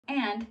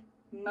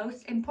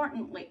most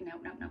importantly, no.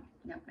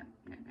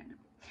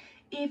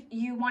 If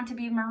you want to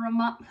be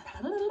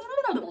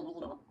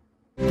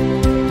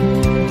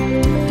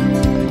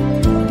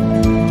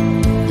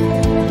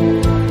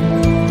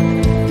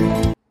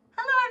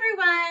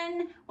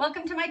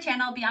welcome to my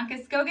channel,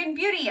 Bianca's Skogan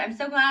Beauty. I'm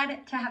so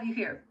glad to have you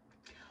here.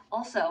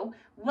 Also,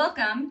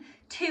 welcome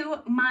to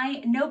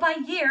my No Buy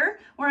year,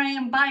 where I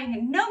am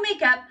buying no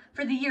makeup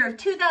for the year of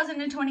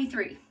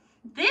 2023.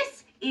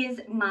 This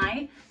is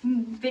my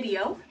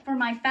video for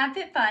my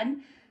FabFitFun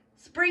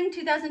Spring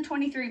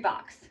 2023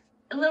 box.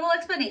 A little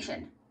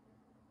explanation.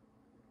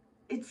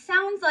 It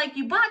sounds like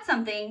you bought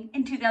something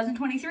in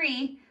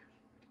 2023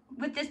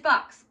 with this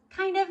box.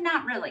 Kind of,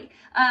 not really.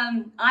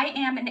 I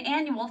am an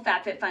annual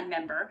FabFitFun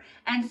member,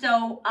 and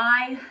so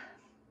I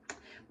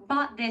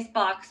bought this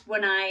box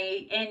when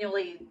I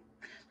annually,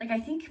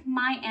 I think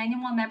my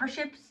annual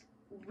memberships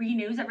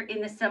renews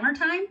in the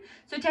summertime.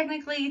 So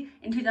technically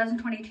in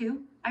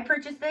 2022, I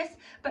purchased this,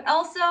 but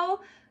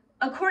also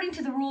according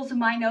to the rules of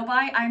my no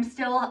buy, I'm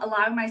still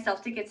allowing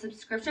myself to get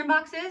subscription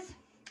boxes.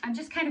 I'm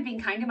just kind of being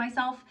kind to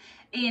myself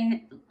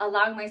in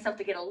allowing myself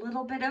to get a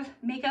little bit of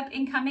makeup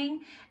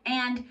incoming.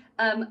 And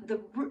the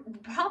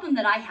problem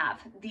that I have,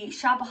 the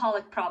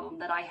shopaholic problem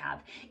that I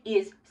have,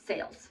 is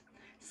sales.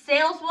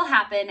 Sales will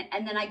happen,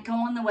 and then I go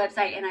on the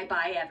website and I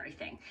buy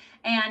everything.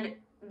 And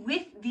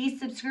with these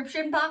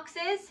subscription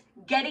boxes,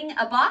 getting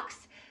a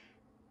box,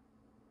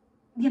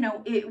 you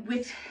know,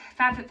 with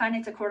FabFitFun,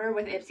 it's a quarter.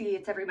 With Ipsy,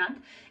 it's every month.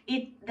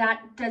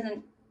 That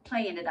doesn't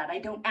play into that. I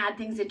don't add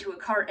things into a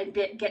cart and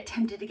get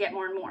tempted to get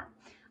more and more.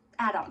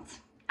 Add-ons.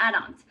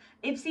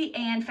 Ipsy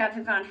and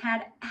FabFitFun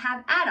have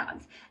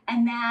add-ons,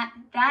 and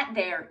that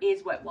there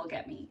is what will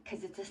get me,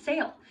 because it's a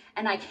sale,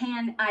 and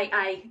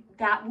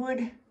that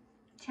would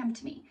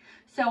tempt me.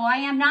 So I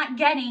am not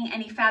getting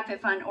any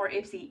FabFitFun or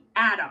Ipsy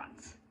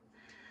add-ons.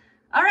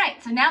 All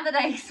right, so now that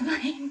I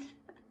explained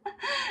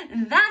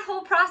that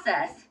whole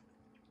process,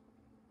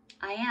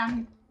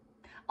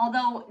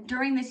 although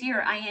during this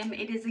year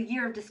it is a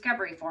year of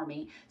discovery for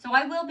me. So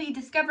I will be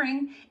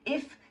discovering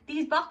if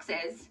these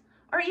boxes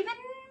are even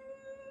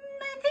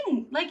a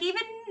thing,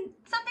 even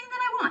something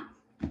that I want.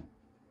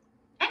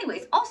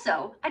 Anyways,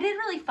 also, I did a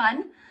really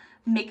fun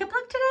makeup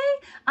look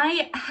today.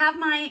 I have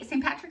my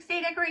St. Patrick's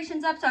Day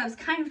decorations up, so I was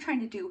kind of trying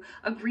to do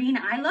a green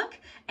eye look,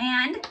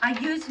 and I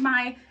used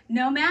my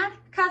Nomad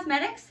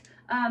Cosmetics.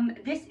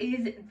 This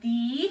is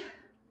the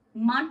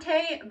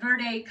Monte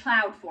Verde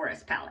Cloud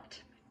Forest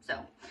palette.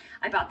 So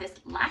I bought this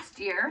last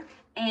year,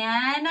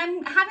 and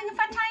I'm having a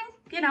fun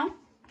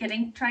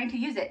time, trying to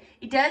use it.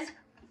 It does,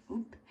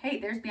 hey,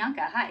 there's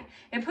Bianca, hi.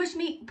 It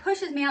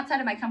pushes me outside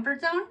of my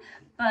comfort zone,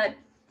 but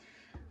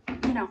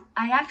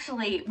I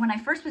actually, when I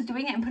first was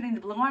doing it and putting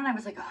the blue on, I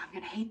was like, oh, I'm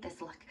gonna hate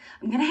this look.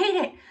 I'm gonna hate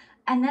it.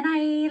 And then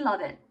I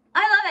love it.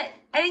 I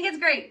think it's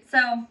great.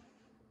 So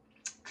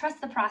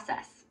trust the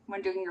process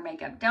when doing your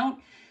makeup.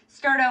 Don't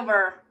start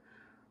over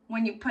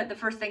when you put the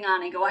first thing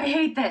on and go, I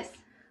hate this.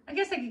 I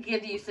guess I could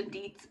give you some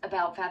deets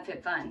about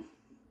FabFitFun.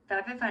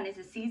 FabFitFun is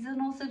a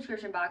seasonal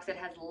subscription box that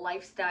has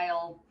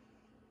lifestyle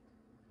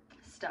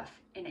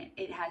stuff in it.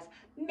 It has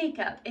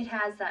makeup, it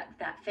has that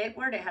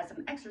fitwear, it has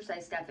some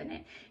exercise stuff in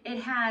it, it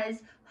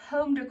has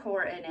home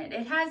decor in it,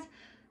 it has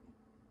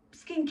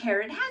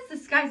skincare, it has the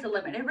sky's the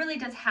limit. It really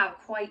does have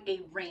quite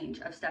a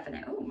range of stuff in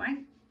it. Oh, my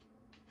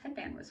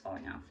headband was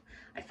falling off.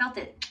 I felt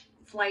it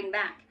sliding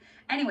back.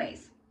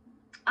 Anyways,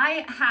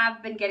 I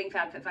have been getting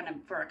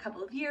FabFitFun for a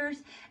couple of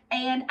years,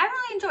 and I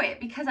really enjoy it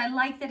because I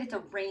like that it's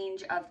a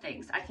range of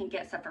things. I can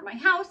get stuff for my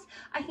house,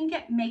 I can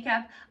get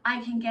makeup,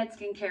 I can get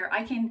skincare,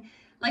 I can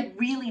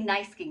really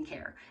nice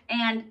skincare,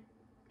 and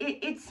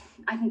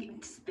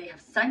they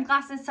have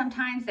sunglasses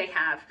sometimes, they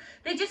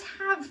just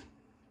have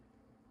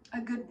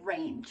a good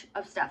range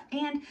of stuff.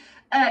 And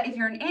if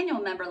you're an annual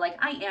member like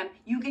I am,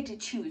 you get to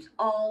choose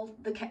all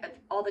the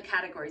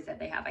categories that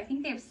they have. I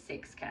think they have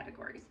 6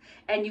 categories,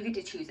 and you get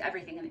to choose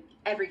everything in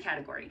every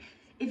category.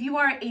 If you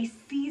are a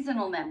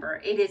seasonal member,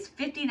 it is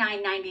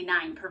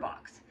 $59.99 per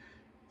box,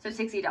 so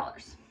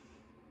 $60.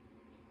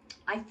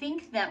 I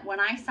think that when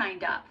I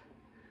signed up,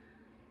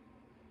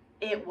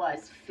 it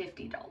was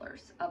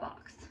 $50 a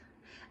box.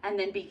 And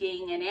then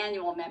being an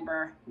annual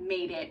member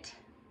made it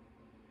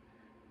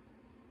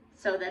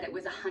so that it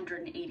was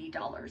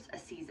 $180 a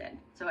season.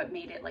 So it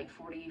made it like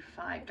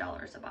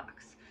 $45 a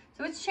box.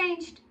 So it's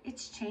changed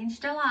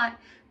a lot,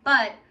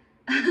 but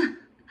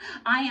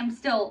I am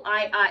still,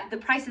 the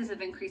prices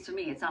have increased for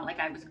me. It's not like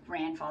I was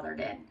grandfathered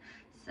in.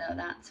 So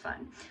that's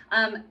fun.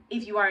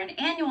 If you are an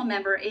annual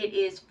member, it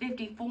is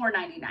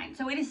 $54.99.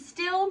 So it is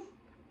still,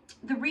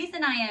 the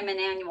reason I am an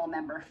annual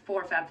member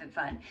for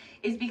FabFitFun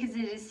is because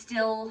it is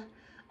still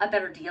a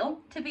better deal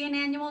to be an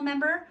annual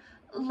member.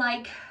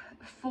 Like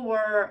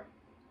for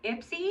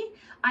Ipsy,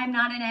 I'm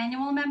not an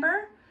annual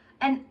member,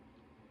 and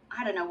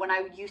I don't know, when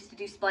I used to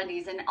do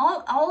Splendies and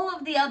all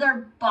of the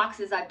other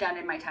boxes I've done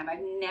in my time,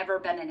 I've never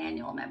been an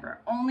annual member,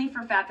 only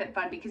for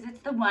FabFitFun, because it's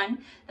the one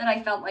that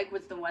I felt like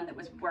was the one that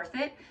was worth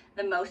it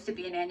the most to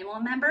be an annual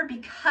member.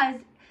 Because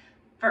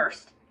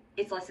first,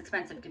 it's less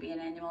expensive to be an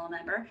annual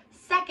member.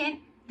 Second,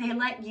 they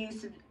let you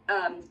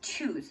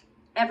choose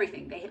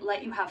everything. They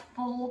let you have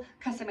full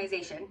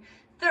customization.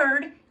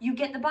 Third, you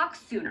get the box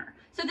sooner.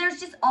 So there's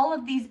just all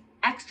of these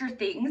extra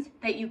things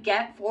that you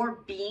get for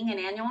being an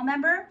annual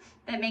member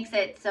that makes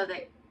it so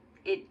that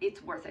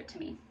it's worth it to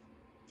me.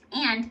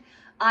 And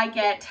I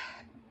get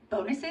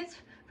bonuses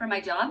for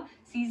my job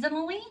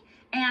seasonally,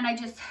 and I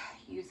just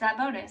use that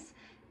bonus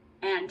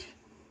and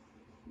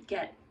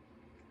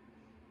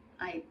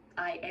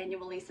I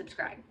annually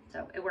subscribe.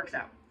 So it works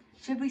out.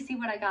 Should we see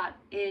what I got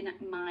in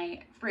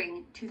my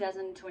spring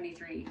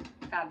 2023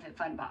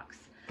 FabFitFun box?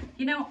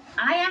 You know,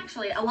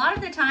 a lot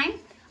of the time,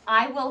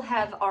 I will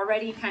have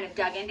already kind of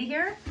dug into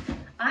here.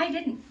 I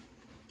didn't.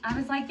 I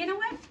was like, you know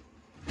what,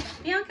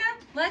 Bianca,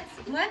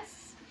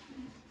 let's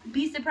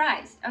be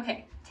surprised.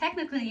 Okay,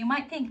 technically you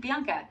might think,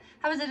 Bianca,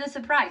 how is it a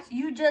surprise?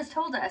 You just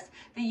told us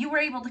that you were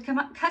able to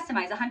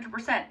customize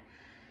 100%.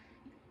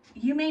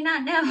 You may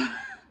not know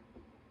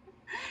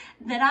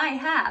that I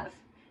have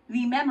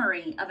the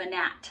memory of a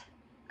gnat.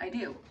 I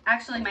do.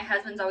 Actually, my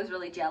husband's always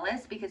really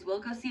jealous because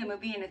we'll go see a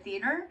movie in a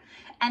theater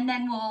and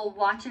then we'll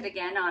watch it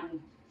again on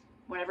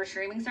whatever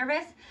streaming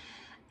service.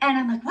 And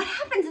I'm like, what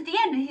happens at the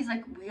end? And he's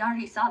like, we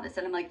already saw this.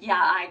 And I'm like, yeah,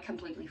 I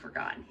completely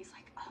forgot. And he's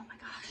like, oh my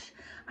gosh,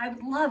 I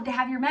would love to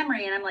have your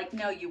memory. And I'm like,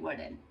 no, you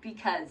wouldn't,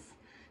 because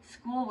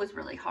school was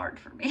really hard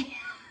for me.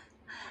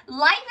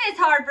 Life is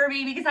hard for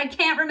me because I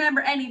can't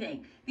remember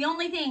anything. The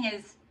only thing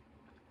is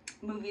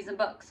movies and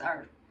books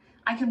are,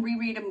 I can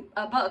reread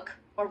a book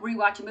or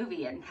rewatch a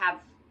movie and have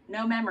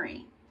no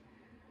memory.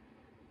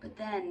 But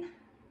then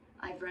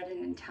I've read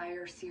an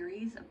entire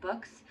series of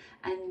books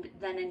and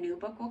then a new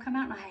book will come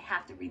out and I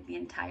have to read the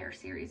entire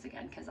series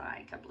again because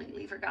I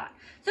completely forgot.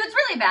 So it's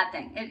really a bad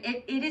thing.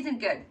 It isn't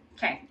good.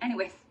 Okay,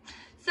 anyways.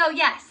 So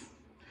yes,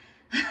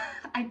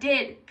 I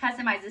did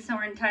customize this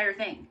entire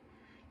thing.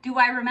 Do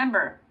I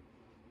remember?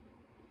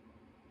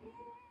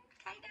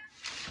 Kinda.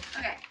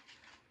 Okay.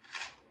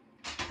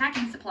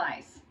 Packing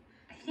supplies.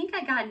 I think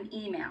I got an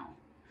email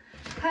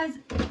because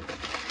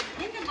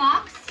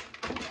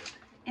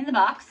in the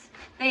box,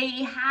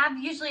 they have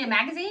usually a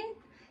magazine,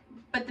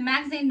 but the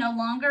magazine no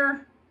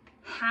longer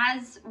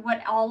has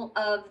what all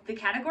of the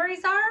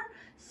categories are.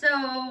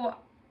 So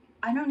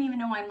I don't even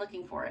know why I'm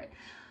looking for it.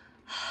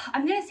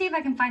 I'm gonna see if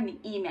I can find the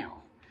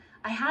email.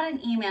 I had an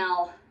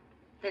email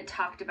that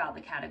talked about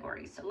the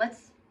categories. So let's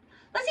see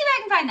if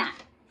I can find that.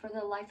 For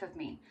the life of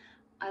me,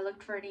 I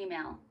looked for an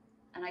email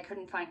and I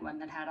couldn't find one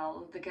that had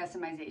all of the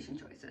customization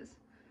choices.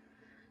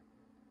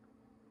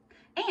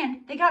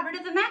 And they got rid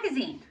of the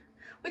magazine,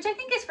 which I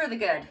think is for the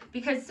good,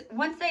 because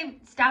once they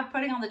stopped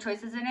putting all the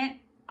choices in it,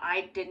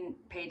 I didn't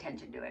pay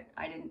attention to it.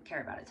 I didn't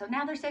care about it. So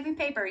now they're saving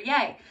paper,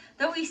 yay.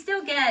 Though we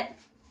still get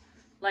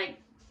like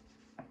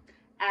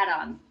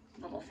add-on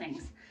little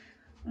things.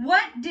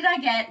 What did I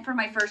get for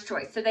my first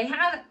choice? So they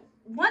have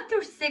 1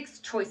 through 6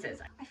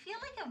 choices. I feel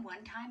like at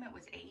one time it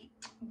was 8,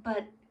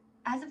 but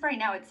as of right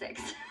now it's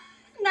 6.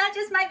 That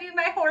just might be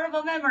my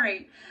horrible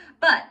memory.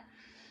 But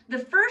the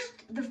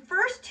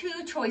first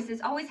 2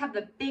 choices always have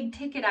the big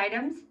ticket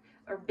items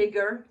or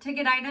bigger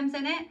ticket items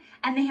in it,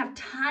 and they have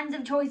tons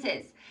of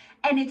choices.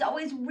 And it's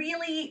always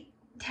really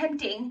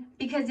tempting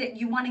because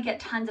you want to get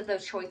tons of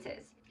those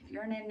choices. If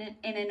you're in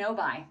a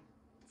no-buy,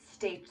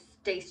 stay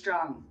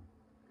strong.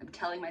 I'm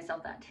telling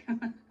myself that too.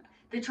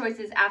 The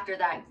choices after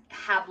that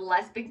have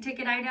less big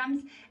ticket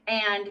items,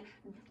 and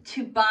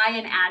to buy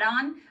an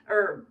add-on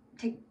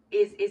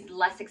is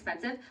less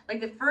expensive.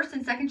 Like the first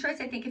and second choice,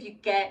 I think if you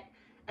get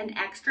an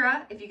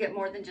extra, if you get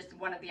more than just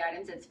one of the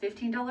items, it's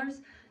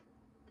 $15.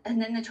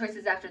 And then the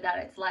choices after that,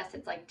 it's less.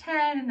 It's like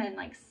 10 and then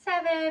like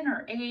 7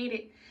 or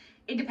 8.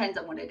 It depends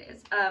on what it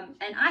is.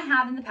 And I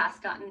have in the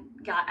past got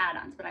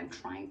add-ons, but I'm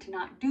trying to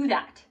not do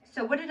that.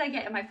 So what did I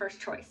get in my first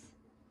choice?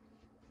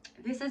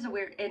 This is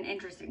an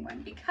interesting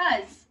one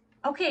because,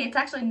 okay, it's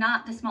actually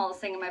not the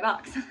smallest thing in my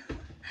box,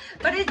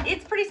 but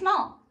it's pretty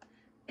small.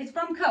 It's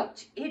from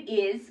Coach. It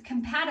is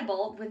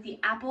compatible with the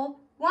Apple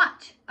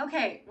Watch.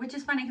 Okay, which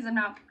is funny because I'm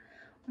not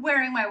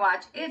wearing my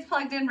watch. It's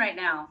plugged in right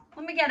now.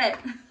 Let me get it.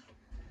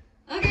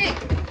 Okay.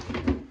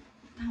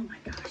 Oh my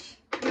gosh.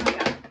 Here we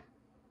go.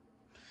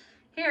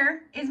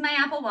 Here is my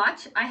Apple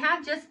Watch. I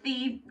have just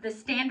the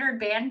standard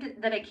band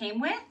that it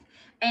came with,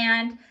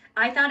 and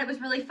I thought it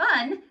was really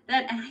fun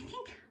and I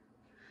think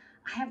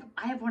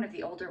I have one of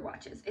the older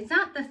watches. It's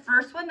not the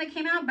first one that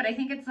came out, but I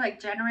think it's like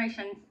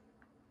generation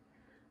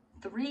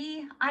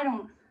 3. I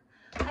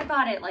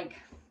bought it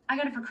I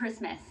got it for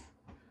Christmas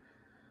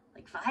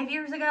like 5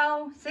 years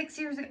ago, 6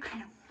 years ago.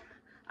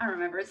 I don't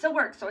remember. It still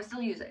works, so I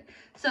still use it.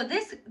 So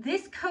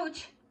this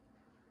Coach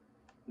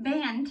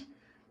band,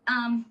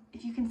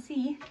 if you can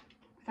see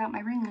without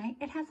my ring light,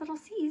 it has little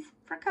C's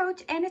for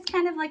Coach, and it's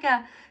kind of like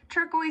a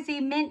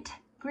turquoisey, mint,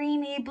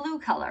 greeny, blue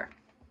color.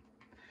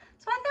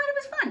 So I thought it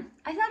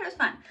was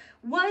fun.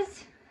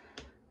 Was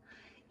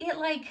it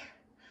like,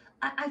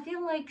 I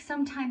feel like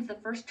sometimes the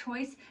first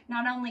choice,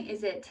 not only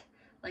is it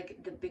like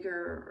the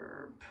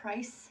bigger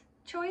price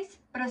choice,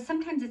 but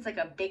sometimes it's like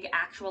a big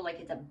actual, like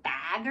it's a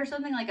bag or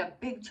something, like a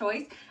big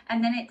choice,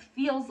 and then it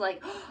feels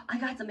like, oh, I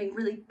got something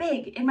really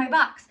big in my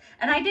box,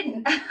 and I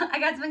didn't. I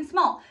got something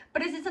small.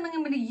 But is it something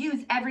I'm going to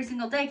use every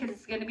single day because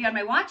it's going to be on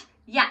my watch?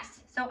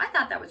 Yes. So I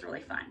thought that was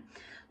really fun.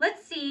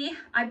 Let's see.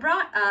 I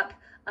brought up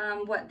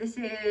what this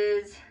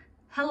is,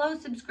 Hello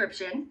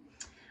Subscription,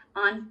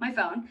 on my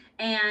phone,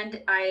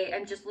 and I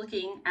am just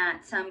looking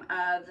at some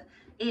of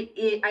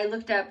it. I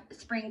looked up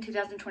spring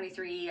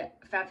 2023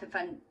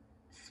 FabFitFun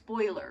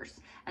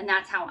spoilers, and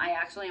that's how I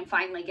actually am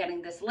finally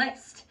getting this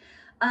list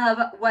of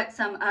what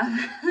some of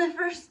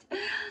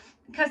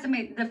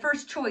the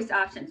first choice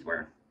options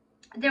were.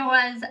 There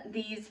was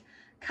these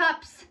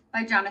cups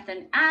by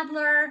Jonathan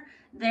Adler.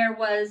 There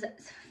was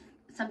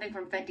something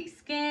from Fenty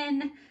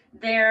Skin.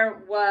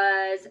 There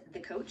was the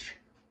Coach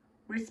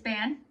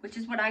wristband, which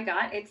is what I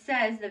got. It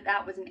says that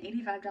that was an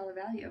 $85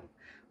 value.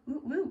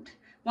 Woot woot.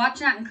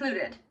 Watch not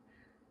included,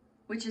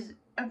 which is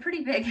a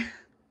pretty big,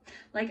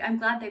 like, I'm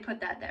glad they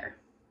put that there,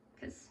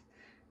 because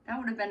that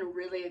would have been a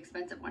really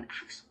expensive one.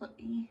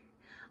 Actually,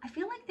 I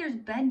feel like there's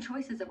been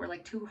choices that were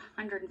like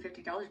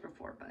 $250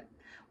 before, but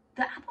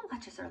the Apple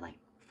Watches are like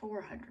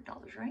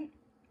 $400, right?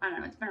 I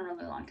don't know, it's been a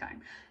really long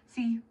time.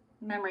 See,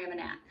 memory of a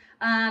gnat.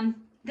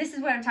 This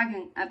is what I'm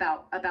talking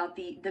about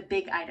the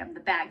big item, the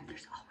bag.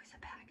 There's always a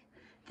bag.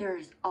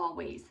 There's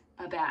always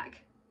a bag.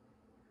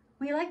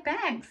 We like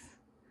bags.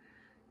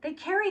 They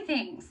carry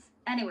things.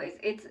 Anyways,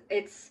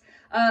 it's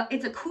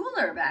a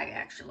cooler bag,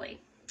 actually.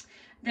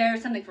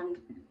 There's something from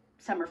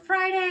Summer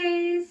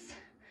Fridays.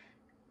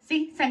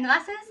 See,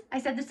 sunglasses. I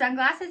said the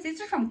sunglasses.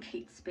 These are from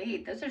Kate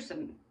Spade. Those are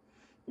some,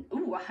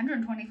 ooh,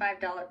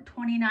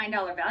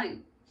 $129 value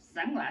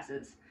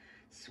sunglasses.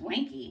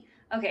 Swanky.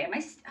 Okay,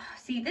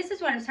 see, this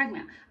is what I was talking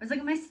about. I was like,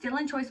 am I still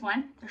in choice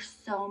one? There's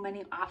so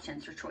many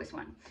options for choice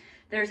one.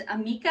 There's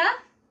Amika,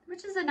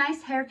 which is a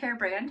nice hair care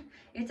brand.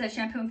 It's a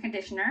shampoo and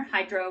conditioner,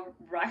 Hydro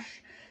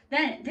Rush.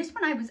 Then this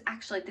one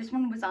this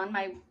one was on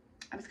my,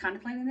 I was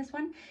contemplating this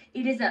one.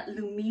 It is a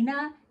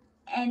Lumina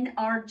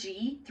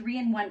NRG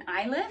 3-in-1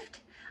 eye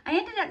lift. I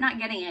ended up not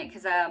getting it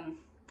because I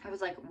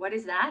was like, what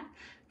is that?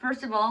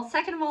 First of all.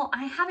 Second of all,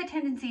 I have a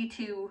tendency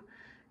to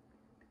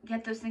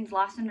get those things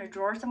lost in a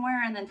drawer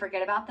somewhere and then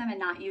forget about them and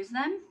not use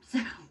them. So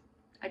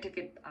I took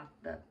it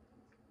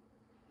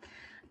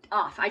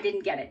off. I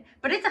didn't get it.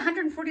 But it's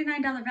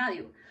 $149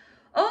 value.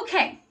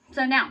 Okay,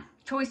 so now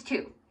choice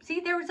two.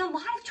 See, there was a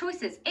lot of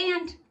choices,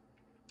 and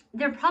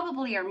there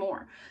probably are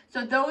more.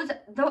 So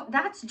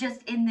that's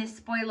just in this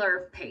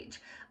spoiler page.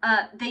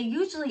 They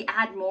usually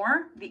add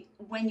more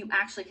when you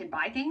actually can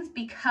buy things,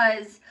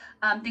 because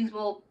things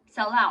will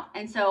sell out.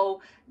 And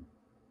so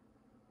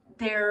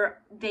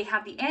they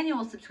have the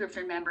annual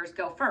subscription members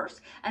go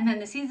first, and then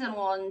the seasonal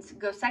ones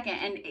go second.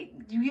 And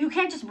you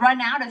can't just run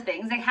out of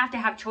things. They have to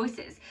have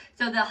choices.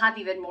 So they'll have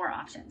even more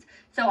options.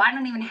 So I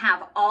don't even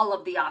have all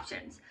of the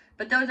options,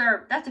 but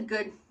that's a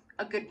good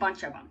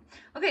bunch of them.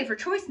 Okay, for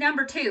choice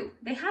number two,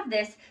 they have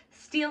this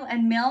Steel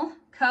and Mill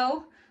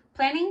Co.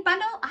 planning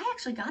bundle. I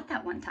actually got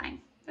that one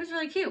time. It was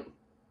really cute.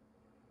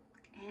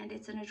 And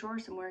it's in a drawer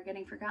somewhere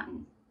getting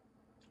forgotten.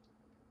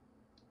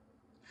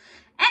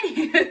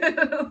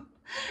 Anywho,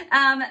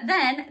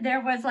 then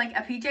there was like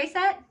a PJ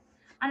set.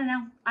 I don't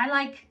know. I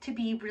like to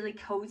be really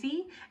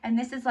cozy, and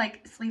this is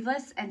like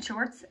sleeveless and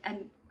shorts,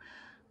 and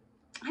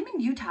I'm in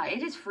Utah.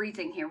 It is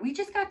freezing here. We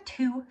just got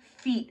 2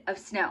 feet of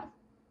snow,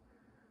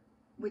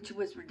 which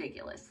was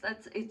ridiculous.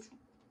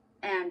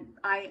 And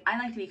I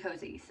like to be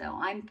cozy, so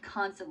I'm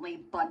constantly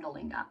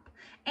bundling up.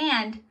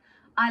 And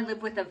I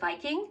live with a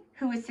Viking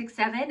who is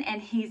 6'7",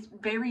 and he's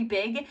very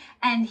big,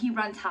 and he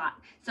runs hot.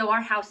 So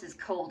our house is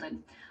cold,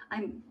 and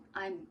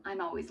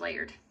I'm always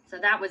layered. So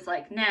that was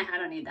like, nah, I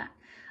don't need that.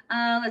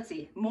 Let's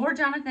see, more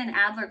Jonathan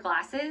Adler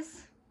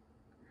glasses.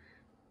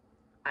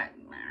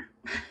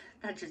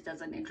 That just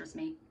doesn't interest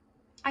me.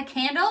 A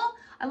candle.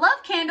 I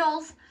love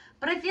candles,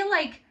 but I feel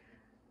like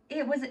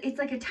it's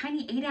like a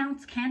tiny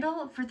 8-ounce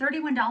candle for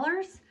 $31.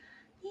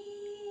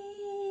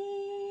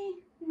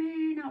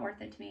 Not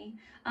worth it to me.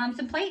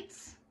 Some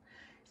plates.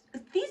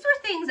 These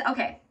were things,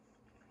 okay.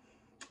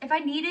 If I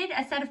needed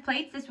a set of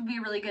plates, this would be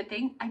a really good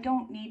thing. I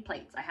don't need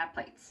plates. I have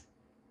plates.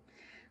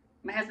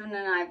 My husband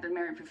and I have been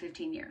married for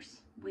 15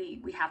 years.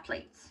 We have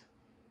plates.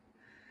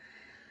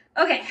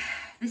 Okay,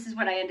 this is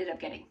what I ended up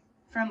getting.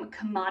 From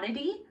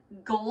Commodity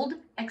Gold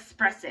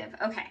Expressive.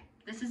 Okay,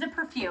 this is a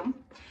perfume.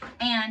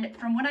 And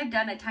from what I've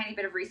done a tiny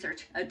bit of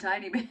research,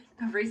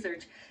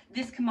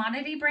 this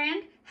Commodity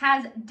brand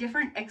has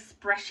different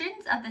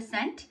expressions of the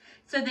scent.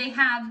 So they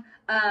have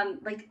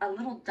like a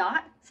little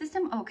dot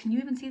system. Oh, can you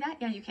even see that?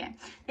 Yeah, you can.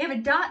 They have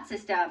a dot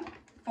system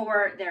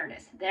for, there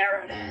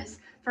it is,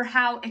 for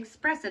how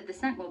expressive the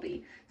scent will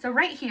be. So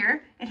right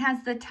here, it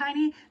has the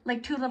tiny,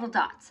 like 2 little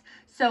dots.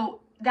 So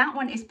that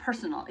one is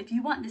personal. If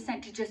you want the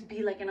scent to just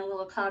be like in a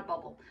little cloud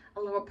bubble, a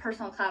little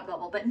personal cloud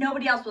bubble, but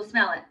nobody else will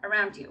smell it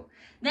around you.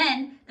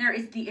 Then there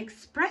is the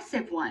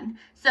expressive one.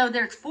 So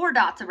there's 4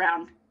 dots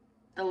around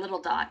the little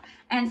dot.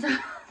 And so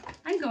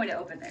I'm going to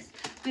open this.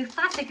 The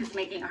plastic is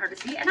making it hard to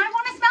see, and I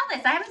want to smell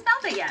this. I haven't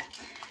smelled it yet.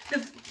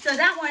 So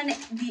that one,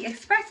 the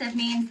Expressive,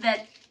 means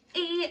that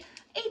a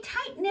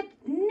tight-knit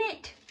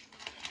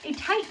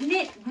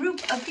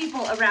group of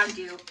people around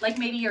you, like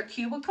maybe your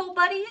cubicle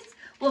buddies,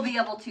 will be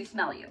able to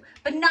smell you,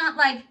 but not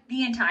like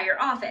the entire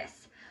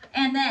office.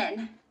 And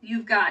then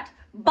you've got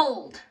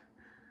Bold.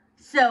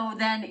 So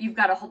then you've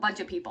got a whole bunch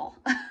of people.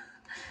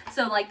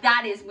 So like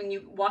that is when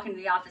you walk into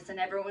the office and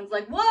everyone's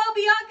like, whoa,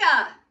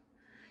 Bianca,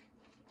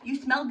 you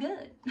smell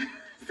good.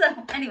 So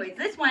anyways,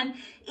 this one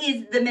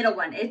is the middle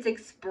one. It's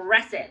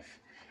Expressive.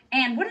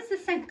 And what is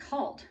this scent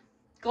called?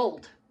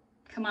 Gold.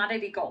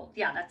 Commodity Gold.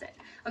 Yeah, that's it.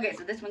 Okay,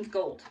 so this one's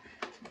Gold.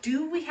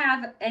 Do we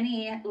have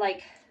any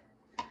like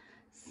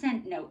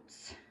scent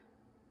notes?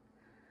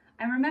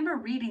 I remember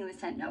reading the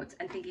scent notes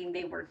and thinking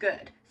they were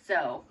good.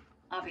 So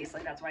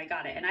obviously that's why I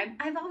got it. And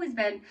I've always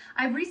been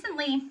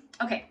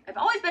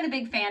a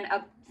big fan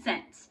of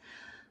scents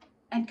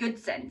and good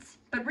scents.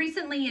 But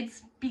recently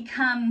it's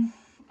become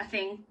a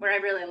thing where I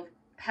really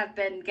have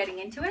been getting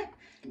into it.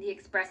 The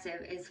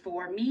Expressive is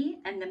for me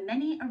and the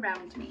many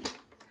around me.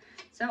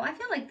 So I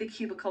feel like the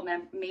cubicle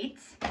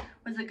mates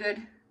was a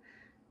good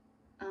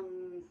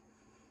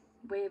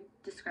way of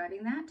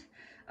describing that.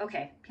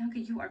 Okay, Bianca,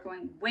 you are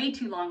going way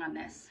too long on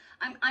this.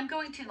 I'm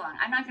going too long.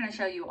 I'm not going to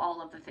show you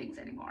all of the things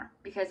anymore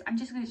because I'm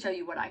just going to show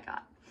you what I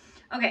got.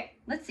 Okay,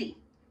 let's see.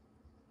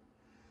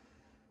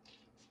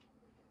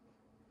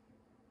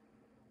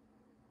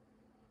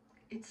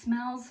 It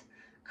smells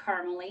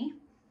caramely.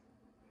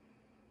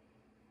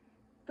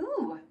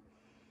 Ooh,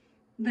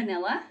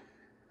 vanilla.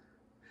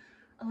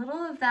 A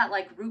little of that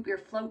like root beer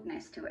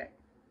floatness to it.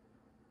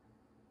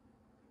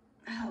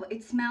 Oh,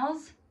 it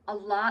smells a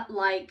lot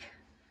like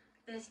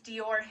this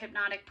Dior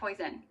Hypnotic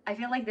Poison. I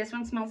feel like this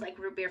one smells like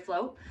root beer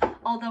float.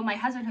 Although my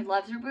husband who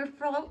loves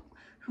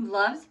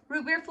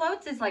root beer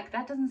floats is like,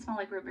 that doesn't smell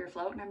like root beer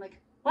float. And I'm like,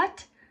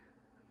 what?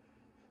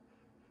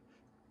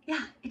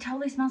 Yeah, it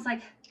totally smells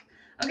like,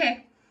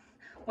 okay.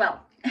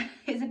 Well,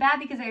 is it bad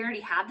because I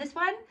already have this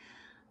one?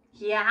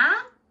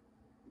 Yeah.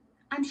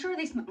 I'm sure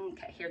they smell,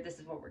 okay, here, this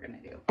is what we're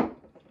gonna do.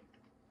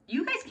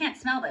 You guys can't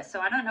smell this, so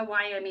I don't know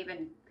why I'm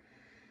even,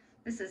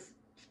 this is,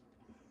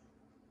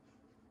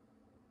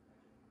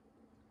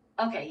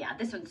 okay, yeah,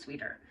 this one's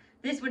sweeter.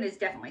 This one is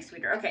definitely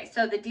sweeter. Okay,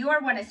 so the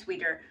Dior one is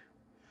sweeter.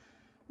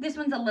 This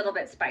one's a little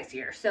bit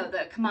spicier. So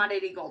the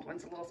Commodity Gold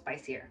one's a little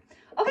spicier.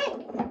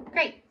 Okay,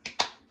 great.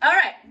 All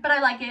right, but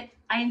I like it.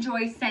 I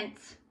enjoy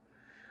scents.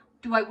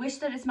 Do I wish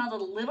that it smelled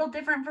a little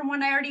different from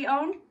one I already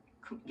own?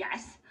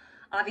 Yes,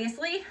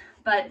 obviously,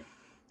 but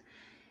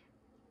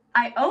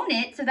I own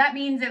it, so that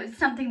means it was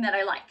something that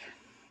I like.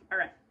 All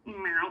right,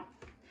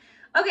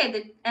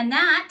 okay, and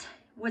that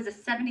was a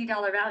 $70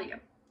 value.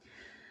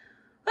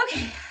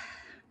 Okay,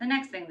 the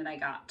next thing that I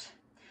got.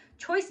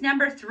 Choice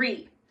number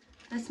 3,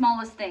 the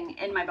smallest thing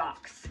in my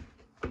box.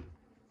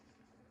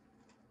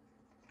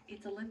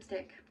 It's a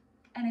lipstick,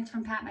 and it's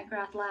from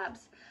McGRATH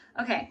Labs.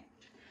 Okay,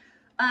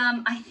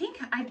 I think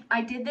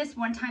I did this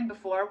one time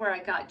before where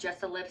I got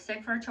just a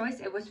lipstick for a choice.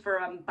 It was for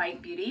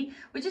Bite Beauty,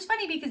 which is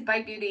funny because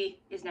Bite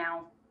Beauty is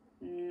now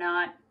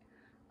not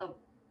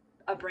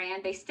a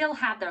brand. They still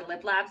have their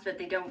lip labs, but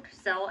they don't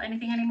sell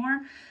anything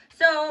anymore.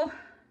 So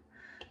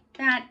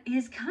that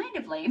is kind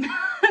of lame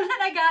that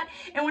I got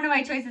in one of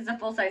my choices a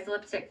full-size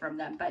lipstick from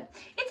them, but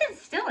it's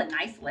still a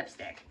nice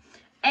lipstick.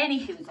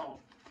 Anyhoozle,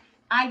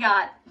 I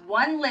got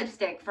one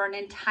lipstick for an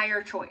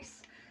entire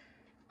choice.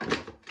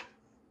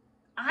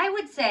 I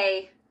would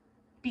say,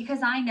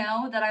 because I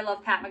know that I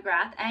love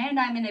McGRATH and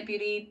I'm in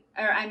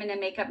a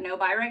makeup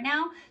no-buy right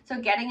now,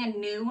 so getting a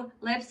new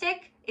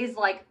lipstick is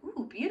like,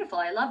 ooh, beautiful,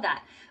 I love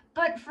that.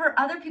 But for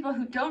other people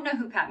who don't know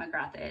who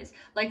McGRATH is,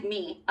 like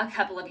me a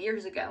couple of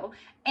years ago,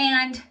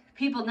 and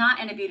people not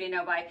in a beauty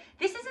no-buy,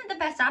 this isn't the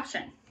best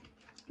option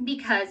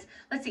because,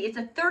 let's see, it's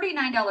a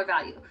 $39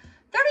 value.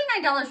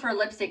 $39 for a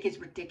lipstick is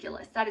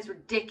ridiculous. That is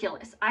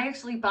ridiculous. I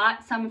actually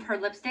bought some of her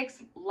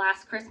lipsticks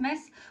last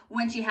Christmas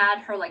when she had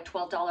her like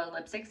 $12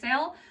 lipstick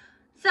sale.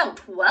 So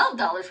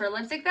 $12 for a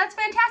lipstick, that's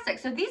fantastic.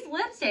 So these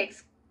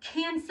lipsticks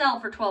can sell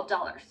for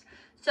 $12.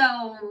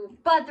 So,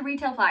 but the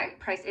retail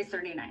price is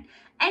 $39.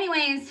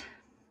 Anyways,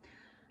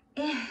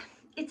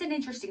 it's an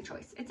interesting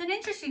choice. It's an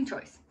interesting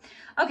choice.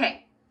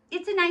 Okay,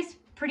 it's a nice,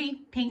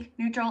 pretty pink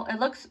neutral. It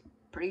looks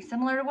pretty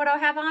similar to what I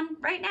have on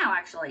right now,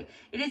 actually.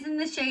 It is in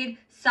the shade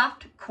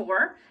Soft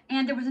Core,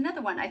 and there was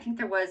another one. I think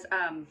there was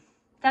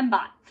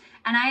Fembot,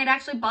 and I had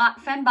actually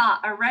bought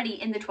Fembot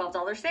already in the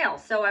 $12 sale,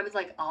 so I was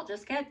like, I'll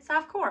just get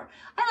Soft Core.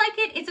 I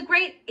like it. It's a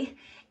great,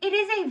 it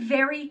is a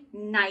very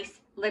nice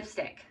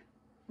lipstick.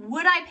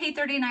 Would I pay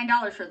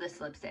 $39 for this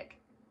lipstick?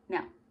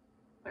 No.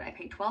 Would I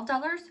pay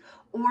 $12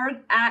 or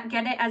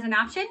get it as an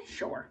option?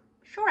 Sure.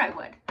 Sure I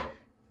would.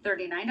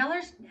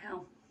 $39?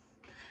 No.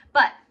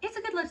 But it's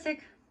a good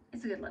lipstick.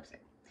 It's a good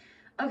lipstick.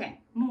 Okay,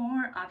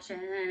 more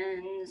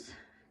options.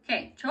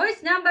 Okay,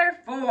 choice number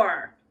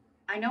 4.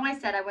 I know I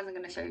said I wasn't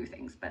going to show you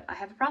things, but I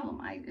have a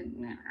problem.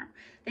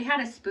 They had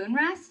a spoon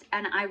rest,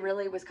 and I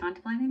really was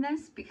contemplating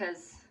this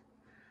because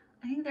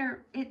I think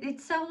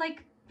it's so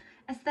like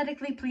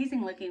aesthetically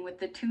pleasing looking with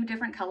the 2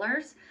 different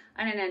colors.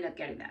 I didn't end up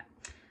getting that.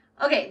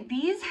 Okay,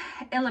 these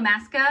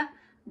Illamasqua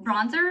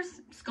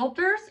bronzers,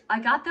 sculptors, I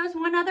got those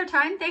one other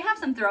time. They have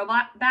some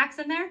throwbacks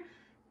in there.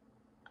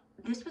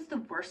 This was the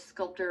worst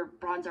sculptor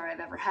bronzer I've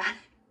ever had.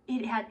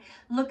 It had,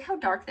 look how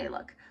dark they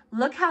look.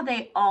 Look how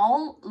they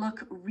all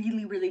look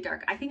really, really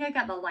dark. I think I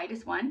got the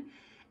lightest one.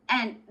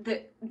 And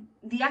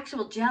the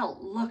actual gel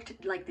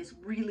looked like this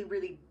really,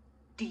 really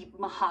deep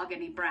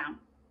mahogany brown.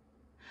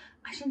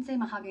 I shouldn't say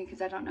mahogany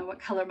because I don't know what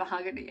color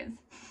mahogany is.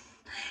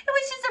 It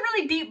was just a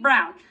really deep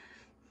brown.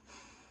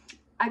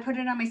 I put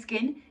it on my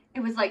skin.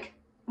 It was like,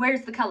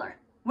 where's the color?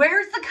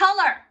 Where's the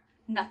color?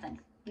 Nothing,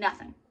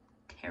 nothing.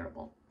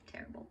 Terrible,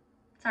 terrible.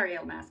 Sorry,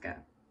 Illamasqua.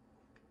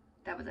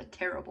 That was a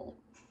terrible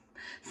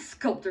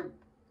sculptor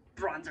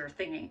bronzer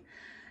thingy.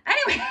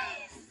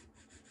 Anyways.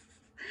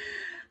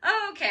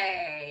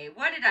 Okay,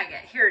 what did I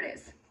get? Here it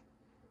is.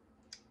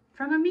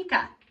 From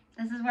Amika.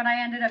 This is what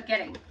I ended up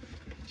getting.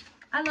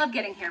 I love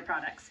getting hair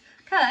products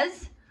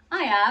because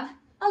I have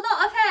a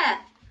lot of hair.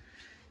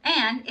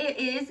 And it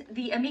is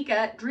the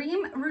Amika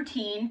Dream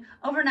Routine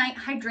Overnight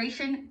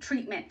Hydration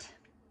Treatment.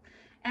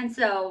 And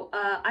so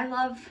I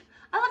love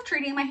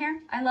treating my hair.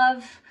 I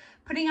love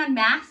putting on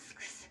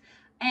masks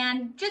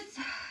and just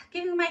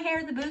giving my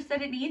hair the boost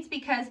that it needs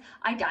because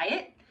I dye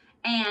it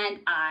and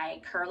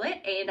I curl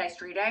it and I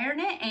straight iron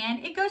it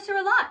and it goes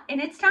through a lot in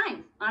its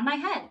time on my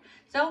head.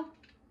 So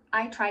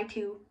I try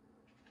to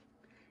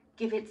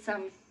give it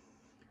some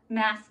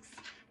masks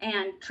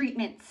and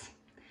treatments.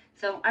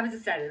 So I was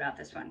excited about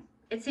this one.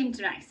 It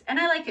seemed nice. And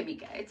I like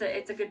Amika.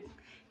 It's a good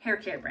hair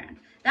care brand.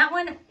 That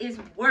one is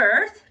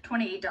worth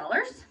 $28.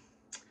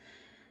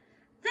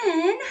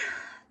 Then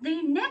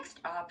the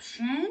next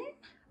option,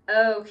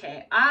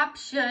 okay,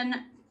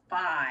 option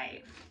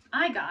 5.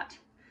 I got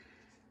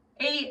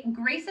a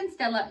Grace and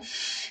Stella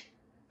Shh,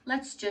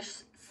 Let's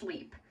Just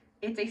Sleep.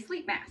 It's a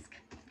sleep mask.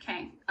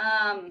 Okay.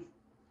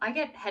 I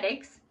get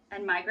headaches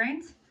and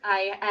migraines.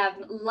 I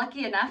am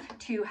lucky enough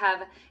to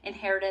have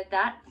inherited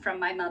that from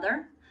my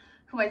mother,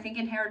 who I think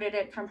inherited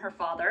it from her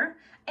father.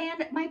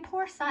 And my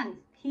poor son,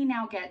 he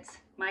now gets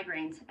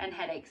migraines and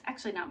headaches.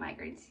 Actually, not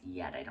migraines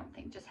yet, I don't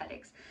think, just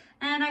headaches.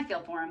 And I feel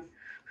for him.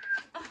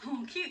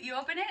 Oh, cute. You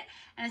open it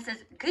and it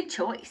says, good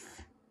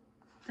choice.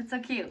 That's so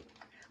cute.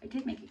 I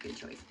did make a good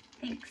choice.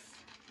 Thanks.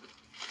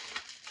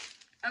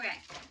 Okay,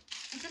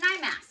 it's an eye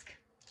mask.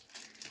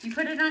 You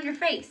put it on your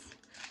face.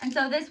 And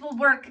so this will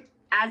work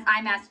as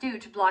eye masks do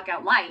to block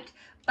out light,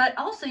 but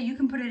also you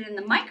can put it in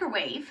the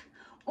microwave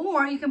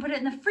or you can put it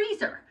in the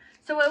freezer.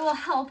 So it will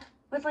help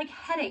with like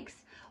headaches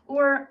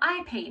or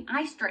eye pain,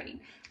 eye strain.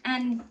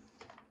 And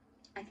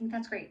I think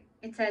that's great.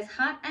 It says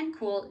hot and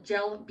cool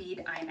gel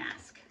bead eye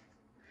mask.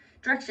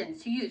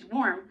 Directions to use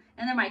warm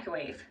in the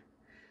microwave.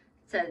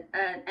 It says,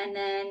 and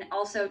then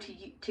also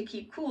to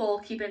keep cool,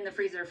 keep it in the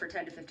freezer for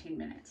 10 to 15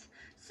 minutes.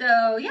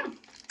 So yeah.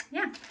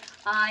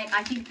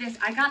 I think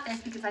I got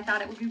this because I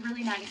thought it would be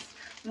really nice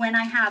when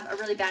I have a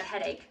really bad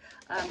headache.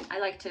 I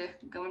like to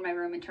go in my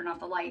room and turn off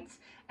the lights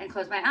and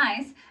close my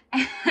eyes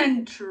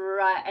and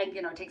try and,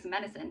 you know, take some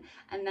medicine.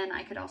 And then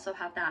I could also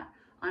have that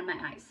on my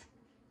eyes.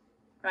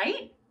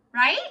 Right?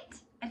 Right?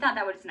 I thought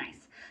that was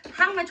nice.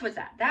 How much was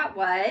that? That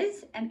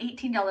was an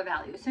 $18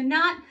 value. So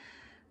not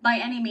by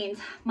any means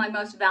my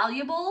most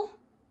valuable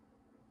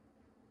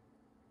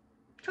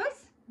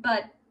choice,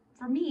 but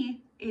for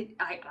me,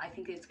 I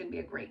think it's going to be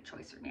a great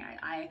choice for me.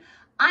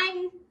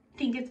 I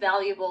think it's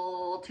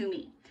valuable to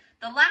me.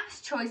 The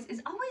last choice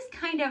is always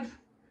kind of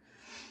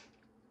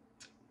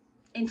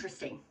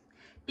interesting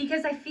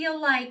because I feel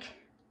like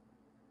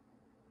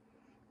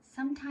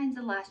sometimes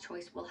the last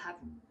choice will have,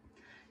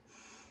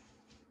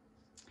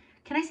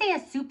 can I say a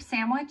soup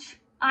sandwich?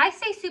 I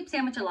say soup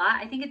sandwich a lot.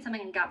 I think it's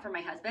something I got from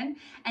my husband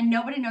and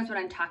nobody knows what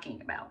I'm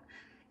talking about.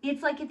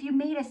 It's like if you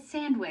made a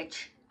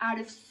sandwich out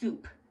of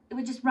soup, it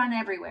would just run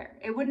everywhere.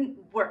 It wouldn't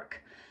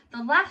work.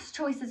 The last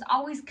choice is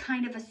always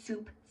kind of a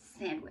soup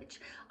sandwich.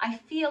 I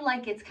feel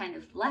like it's kind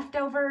of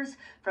leftovers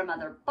from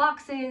other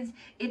boxes.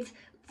 It's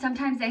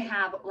sometimes they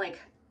have a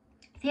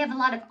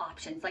lot of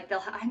options. Like they'll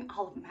have,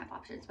 all of them have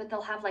options, but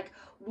they'll have like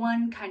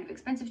one kind of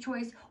expensive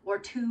choice or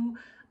two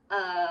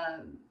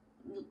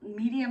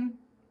medium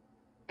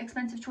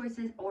expensive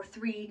choices or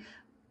three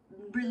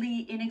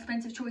really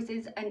inexpensive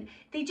choices, and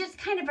they just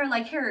kind of are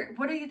like, here,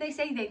 what do they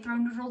say? They throw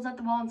noodles at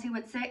the wall and see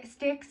what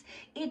sticks.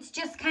 It's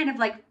just kind of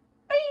like, we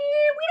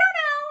don't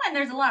know, and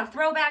there's a lot of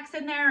throwbacks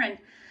in there, and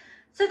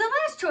so the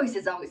last choice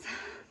is always,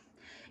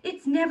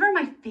 it's never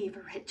my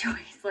favorite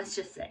choice, let's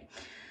just say.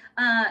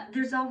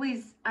 There's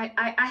always,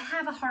 I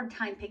have a hard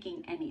time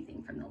picking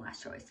anything from the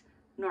last choice,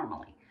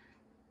 normally.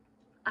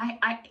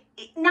 Not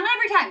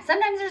every time.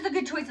 Sometimes there's a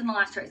good choice in the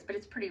last choice, but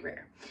it's pretty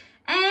rare.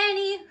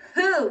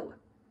 Anywho,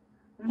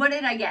 what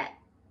did I get?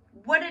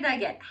 What did I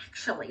get?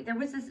 Actually, there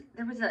was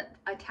a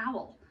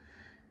towel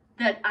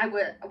that I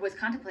was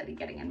contemplating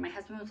getting, and my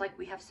husband was like,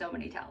 we have so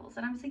many towels.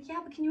 And I was like, yeah,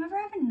 but can you ever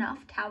have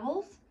enough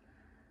towels?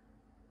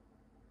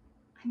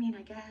 I mean,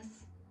 I guess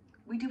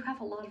we do have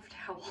a lot of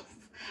towels,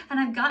 and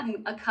I've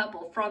gotten a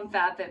couple from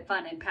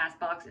FabFitFun in past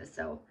boxes,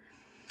 so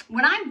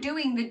when I'm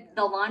doing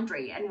the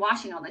laundry and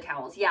washing all the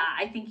towels, yeah,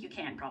 I think you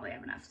can probably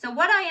have enough. So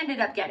what I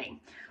ended up getting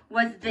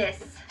was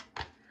this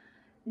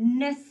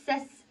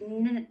Nécessaire.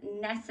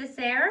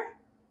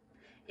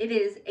 It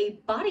is a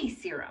body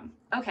serum.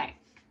 Okay,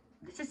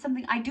 this is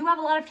something, I do have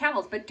a lot of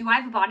towels, but do I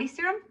have a body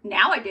serum?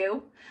 Now I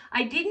do.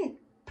 I didn't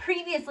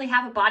previously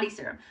have a body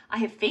serum. I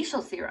have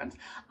facial serums.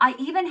 I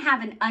even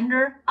have an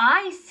under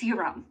eye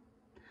serum,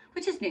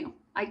 which is new.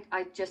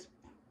 I just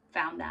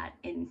found that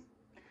in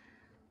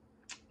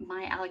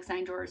my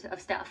Alexanders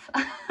of stuff.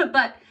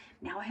 But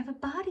now I have a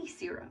body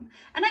serum.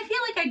 And I feel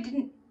like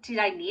did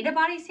I need a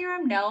body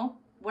serum? No.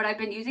 What I've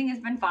been using has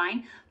been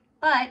fine.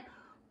 But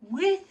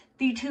with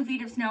the 2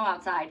 feet of snow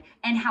outside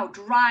and how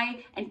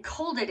dry and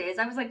cold it is,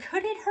 I was like,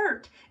 could it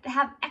hurt to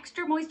have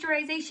extra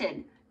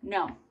moisturization?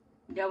 No,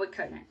 it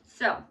couldn't.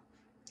 So,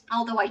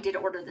 although I did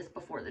order this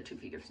before the 2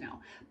 feet of snow,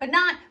 but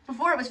not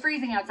before it was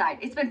freezing outside.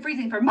 It's been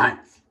freezing for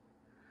months.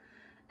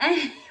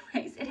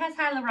 Anyways, it has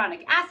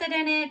hyaluronic acid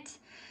in it.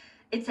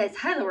 It says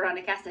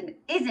hyaluronic acid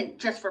isn't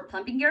just for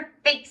plumping your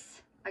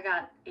face. I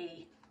got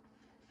a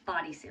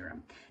body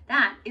serum.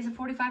 That is a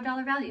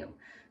 $45 value.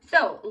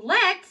 So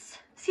let's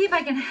see if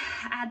I can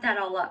add that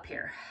all up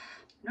here.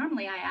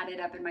 Normally I add it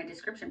up in my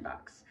description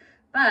box,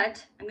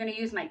 but I'm going to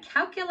use my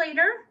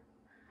calculator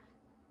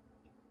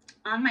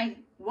on my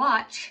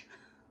watch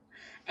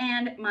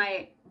and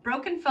my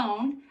broken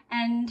phone,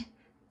 and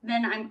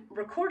then I'm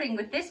recording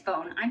with this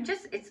phone.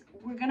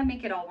 We're going to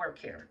make it all work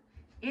here.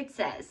 It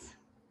says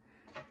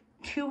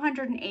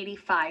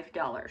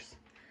 $285.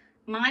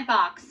 My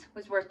box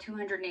was worth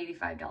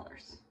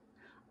 $285.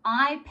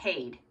 I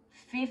paid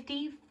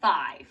 $55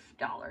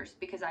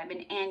 because I'm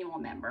an annual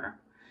member.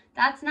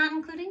 That's not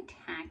including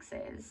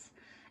taxes.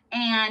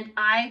 And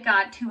I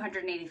got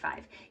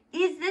 $285.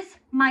 Is this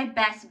my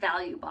best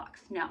value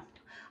box? No.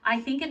 I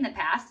think in the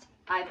past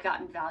I've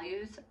gotten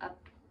values of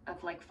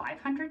like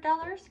 $500,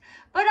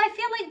 but I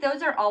feel like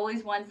those are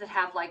always ones that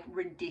have like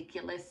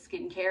ridiculous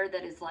skincare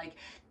that is like,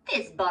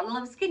 this bottle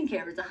of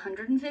skincare is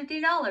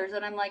 $150,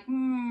 and I'm like,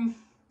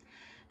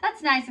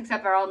 that's nice,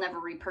 except for I'll never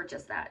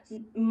repurchase that.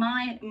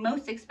 My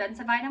most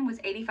expensive item was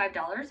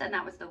 $85, and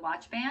that was the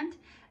watch band.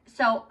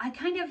 So I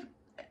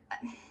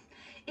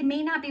it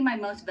may not be my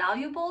most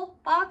valuable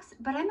box,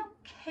 but I'm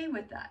okay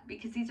with that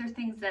because these are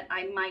things that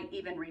I might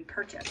even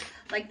repurchase.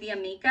 Like the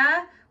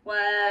Amika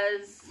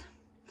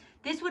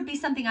this would be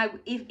something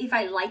if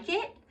I like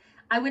it,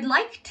 I would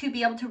like to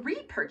be able to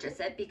repurchase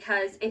it,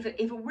 because if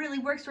it really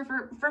works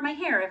for my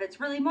hair, if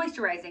it's really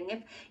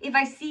moisturizing, if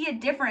I see a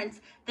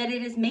difference that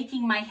it is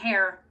making my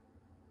hair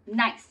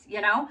nice,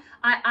 you know,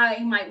 I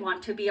might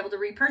want to be able to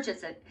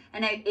repurchase it.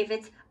 And if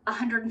it's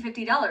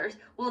 $150,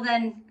 well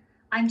then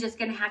I'm just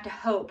gonna have to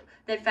hope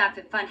that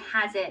FabFitFun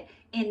has it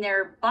in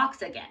their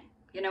box again.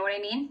 You know what I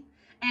mean?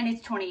 And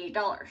it's $28.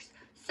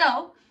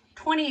 So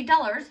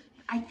 $28,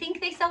 I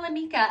think they sell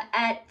Amika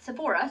at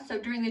Sephora. So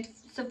during the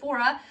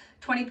Sephora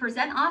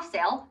 20% off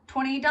sale,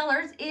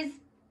 $28 is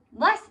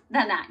less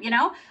than that, you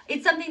know?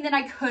 It's something that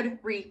I could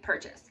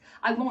repurchase.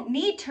 I won't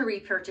need to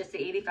repurchase the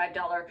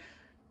 $85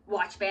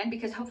 watch band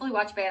because hopefully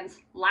watch bands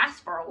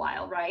last for a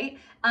while, right?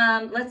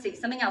 Let's see,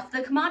 something else.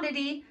 The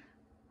commodity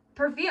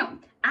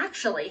perfume.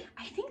 Actually,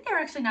 I think they're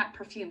actually not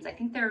perfumes. I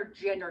think they're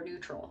gender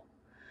neutral.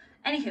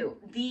 Anywho,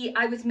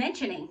 I was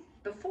mentioning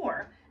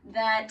before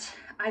that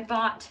I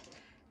bought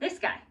this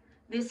guy,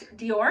 this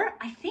Dior.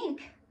 I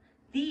think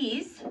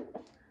these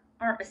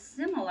are a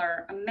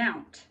similar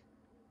amount.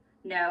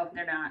 No,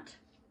 they're not.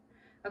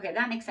 Okay,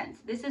 that makes sense.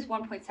 This is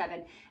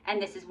 1.7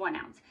 and this is 1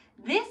 ounce.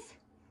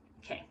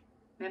 Okay,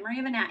 memory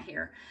of a gnat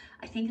here.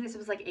 I think this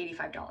was like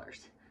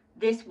 $85.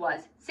 This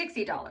was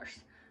 $60.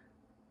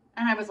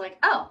 And I was like,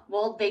 oh,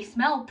 well, they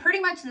smell pretty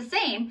much the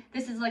same.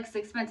 This is like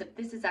expensive.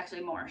 This is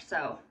actually more,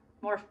 so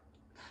more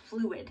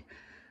fluid.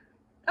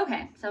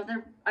 Okay, so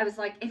I was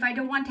like, if I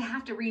don't want to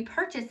have to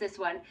repurchase this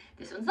one's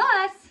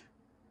less.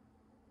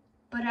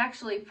 But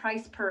actually,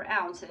 price per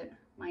ounce, it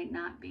might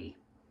not be.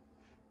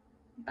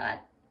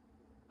 But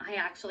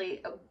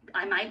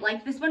I might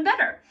like this one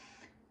better.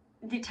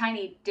 The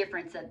tiny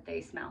difference that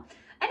they smell.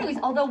 Anyways,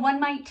 although one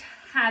might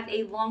have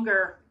a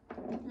longer,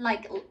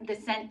 like the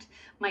scent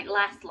might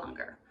last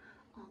longer.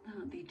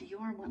 Although the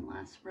Dior one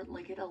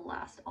it'll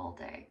last all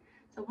day.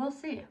 So we'll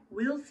see.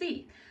 We'll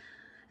see.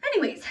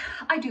 Anyways,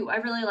 I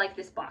really like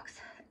this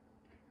box.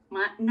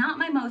 Not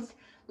my most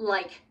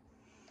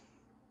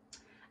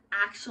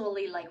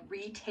actually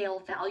retail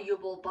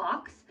valuable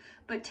box,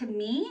 but to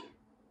me,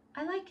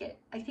 I like it.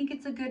 I think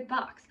it's a good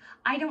box.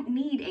 I don't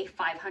need a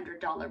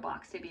 $500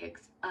 box to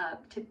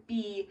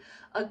be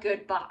a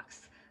good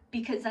box,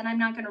 because then I'm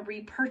not going to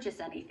repurchase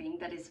anything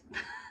that is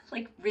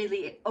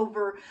really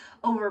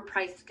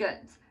overpriced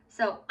goods.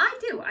 So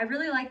I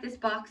really like this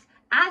box.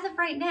 As of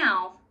right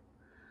now,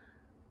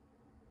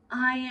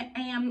 I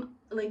am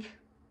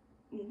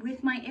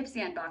with my Ipsy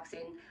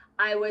unboxing,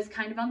 I was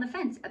kind of on the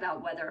fence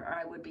about whether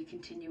I would be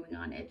continuing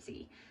on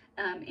Ipsy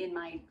in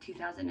my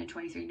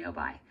 2023 no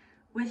buy.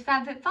 With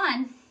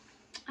FabFitFun,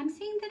 I'm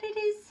seeing that it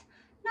is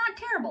not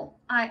terrible.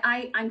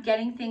 I'm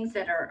getting things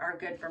that are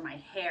good for my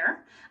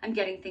hair. I'm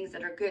getting things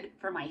that are good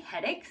for my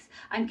headaches.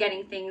 I'm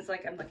getting things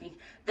like I'm looking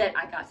that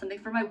I got something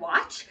for my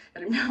watch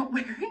that I'm not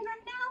wearing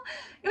right now.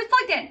 It was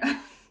plugged in.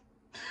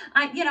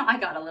 I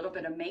got a little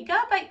bit of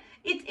makeup.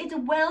 It's a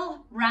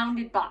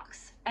well-rounded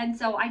box. And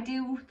so I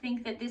do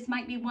think that this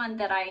might be one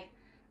that I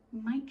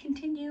might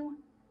continue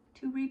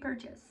to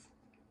repurchase.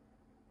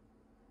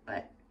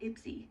 But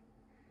Ipsy,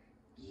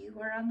 you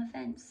are on the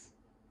fence.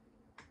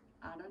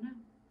 I don't know.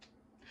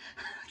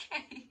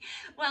 Okay,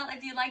 well,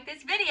 if you like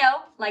this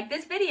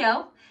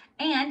video,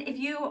 and if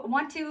you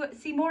want to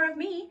see more of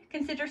me,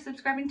 consider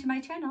subscribing to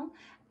my channel.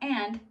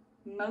 And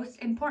most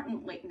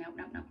importantly, no.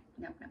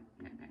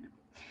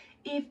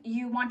 If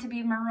you want to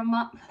be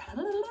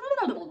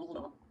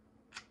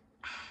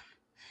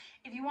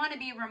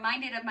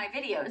reminded of my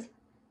videos,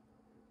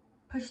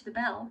 push the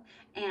bell,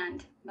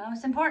 and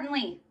most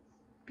importantly,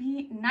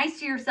 be nice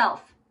to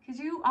yourself, because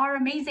you are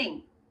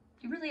amazing.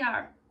 You really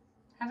are.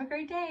 Have a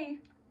great day.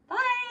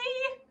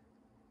 Bye.